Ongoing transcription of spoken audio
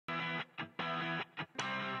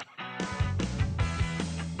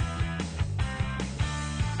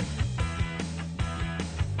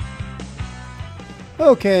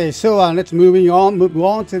Okay, so let's move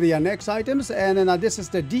on to the next items, and then this is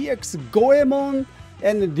the DX Goemon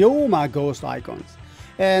and Ryoma ghost icons,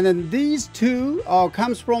 and then these two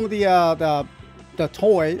comes from the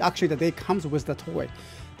toy. Actually, the day comes with the toy.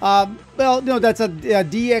 Well, no, that's a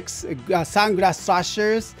DX sunglass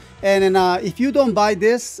slashers, and then if you don't buy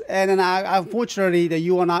this, and then unfortunately that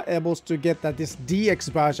you are not able to get this DX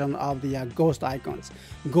version of the ghost icons,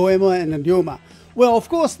 Goemon and Ryoma. Well, of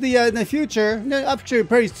course, in the future, actually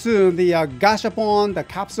pretty soon, the Gashapon, the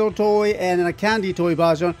capsule toy, and the candy toy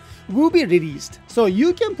version will be released. So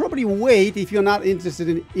you can probably wait if you're not interested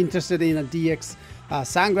in a DX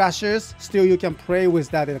sunglasses. Still, you can play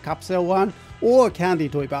with that in a capsule one or candy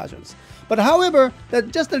toy versions. But however,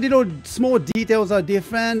 just a little small details are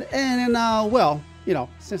different, and well, you know,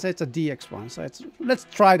 since it's a DX one, so let's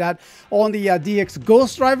try that on the DX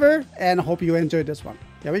Ghost Driver, and hope you enjoyed this one.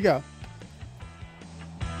 Here we go.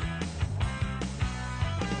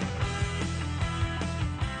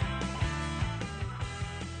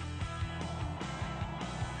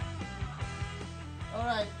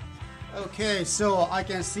 Okay, so I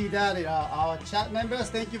can see that our chat members,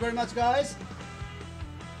 thank you very much, guys.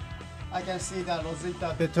 I can see that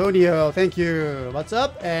Rosita Betonio, thank you. What's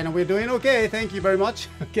up? And we're doing okay, thank you very much.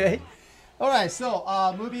 Okay, all right, so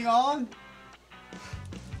moving on.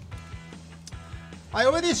 I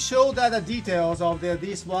already showed that the details of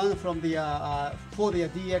this one from the for the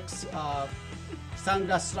DX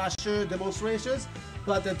sunglass slasher demonstrations,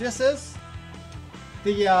 but this is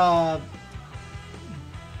the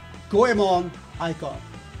Goemon Eyecon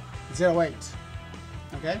 08.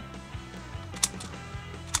 Okay.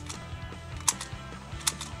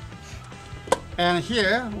 And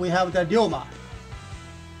here we have the Ryoma.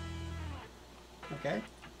 Okay.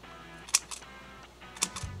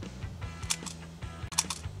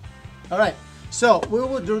 All right. So we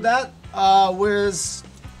will do that with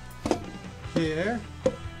here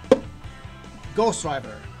Ghost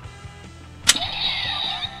Driver.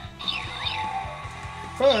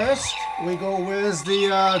 First, we go with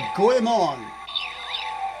the Goemon.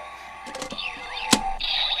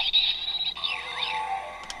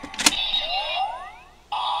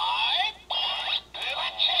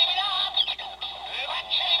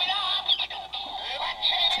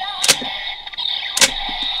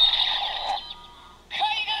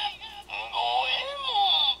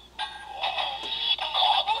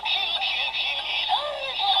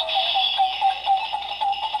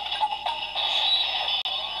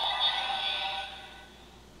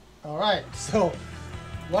 So,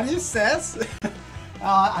 what he says,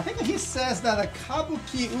 I think he says that a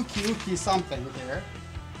kabuki uki uki something here,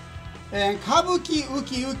 and kabuki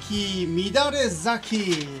uki uki midare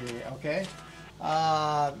zaki. Okay,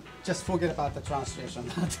 just forget about the translation.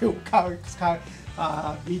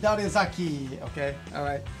 Midare zaki. Okay, all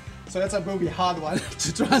right. So that's a really hard one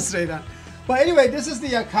to translate that. But anyway, this is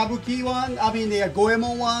the kabuki one. I mean the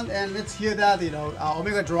Goemon one, and let's hear that. You know,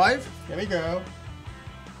 Omega Drive. Here we go.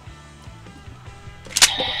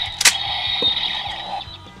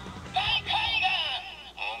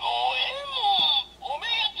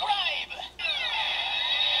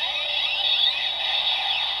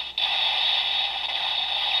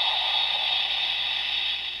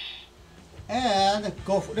 And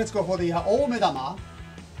let's go for the Omedama.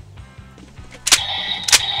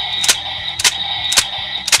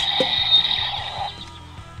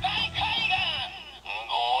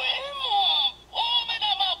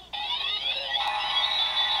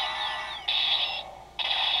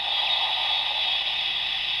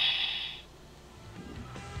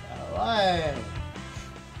 Alright.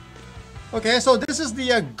 Okay, so this is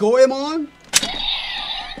the Goemon.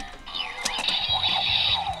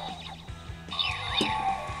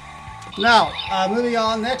 Now, moving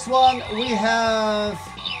on, next one, we have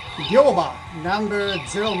Ryoma, number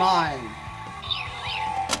 09.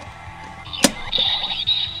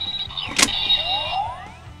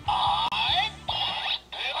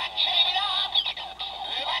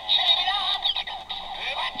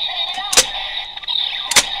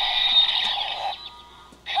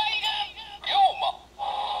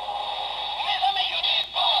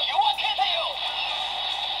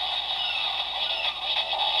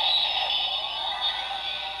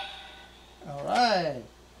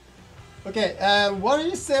 Okay, what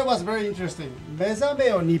he said was very interesting. 目覚め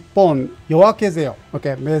よ日本、夜明けぜよ.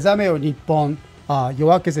 Okay, 目覚めよ日本、夜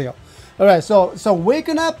明けぜよ. Alright, so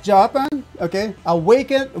waking up Japan, okay,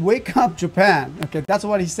 wake up Japan, okay, that's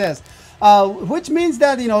what he says. which means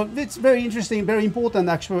that it's very interesting, very important.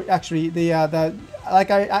 Actually, the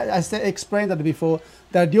like I explained that before,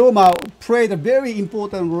 that Ryoma played a very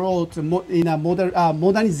important role in a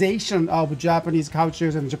modernization of Japanese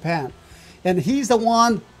cultures in Japan, and he's the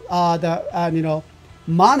one that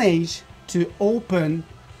managed to open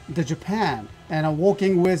the Japan, and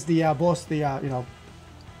working with the both the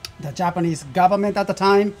Japanese government at the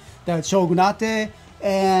time, the shogunate,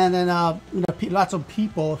 and then lots of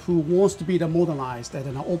people who wants to be modernized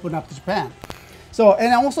and open up to Japan. So,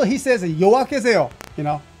 and also he says yoakezeo,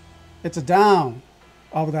 it's a down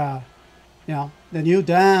of the the new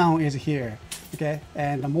down is here, okay,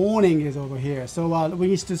 and the morning is over here. So we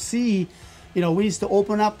need to see, we need to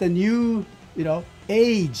open up the new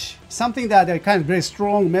age, something that kind of very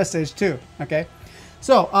strong message too. Okay,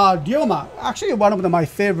 so Ryoma, actually one of my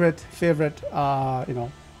favorite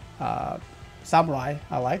samurai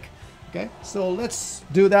I like. Okay, so let's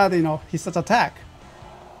do that. He starts attack.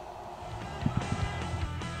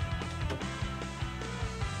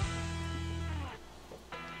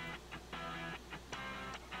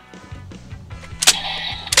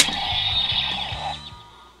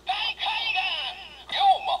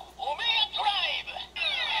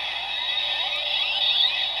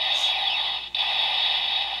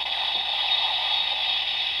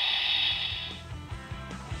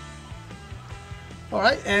 All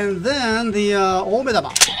right, and then the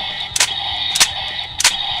omedama.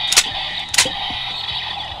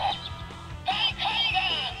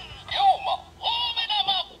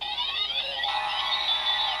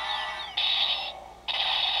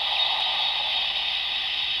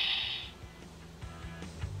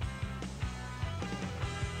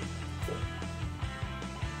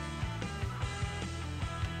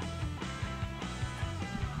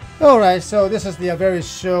 Alright, so this is the very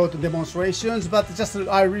short demonstrations, but just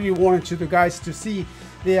I really wanted you guys to see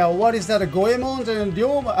the what is that, Goemon and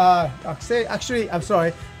Ryoma. Actually, I'm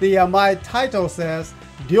sorry, the my title says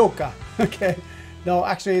Ryoka. Okay, no,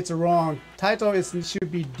 actually it's wrong. Title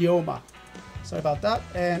should be Ryoma. Sorry about that.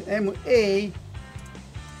 And MA,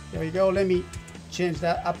 there we go. Let me change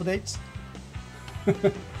that. Updates.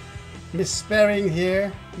 Misspelling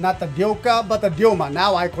here, not the Ryoka, but the Ryoma.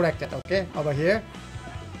 Now I correct it. Okay, over here.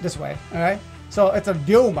 This way, all right. So it's a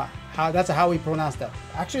Ryoma. That's how we pronounce that.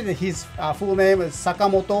 Actually, his full name is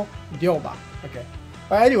Sakamoto Ryoma. Okay.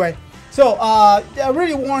 But anyway, so I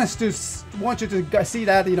really want you to see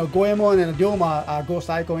that Goemon and Ryoma ghost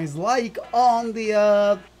icon is like on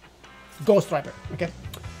the Ghost Driver. Okay.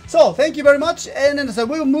 So thank you very much, and then so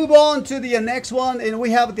we'll move on to the next one, and we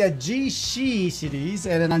have the GC series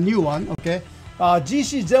and then a new one. Okay.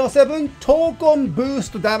 GC07 Token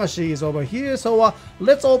Boost Damashi is over here. So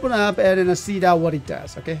let's open up and see that what it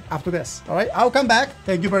does. Okay, after this. All right, I'll come back.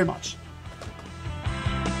 Thank you very much.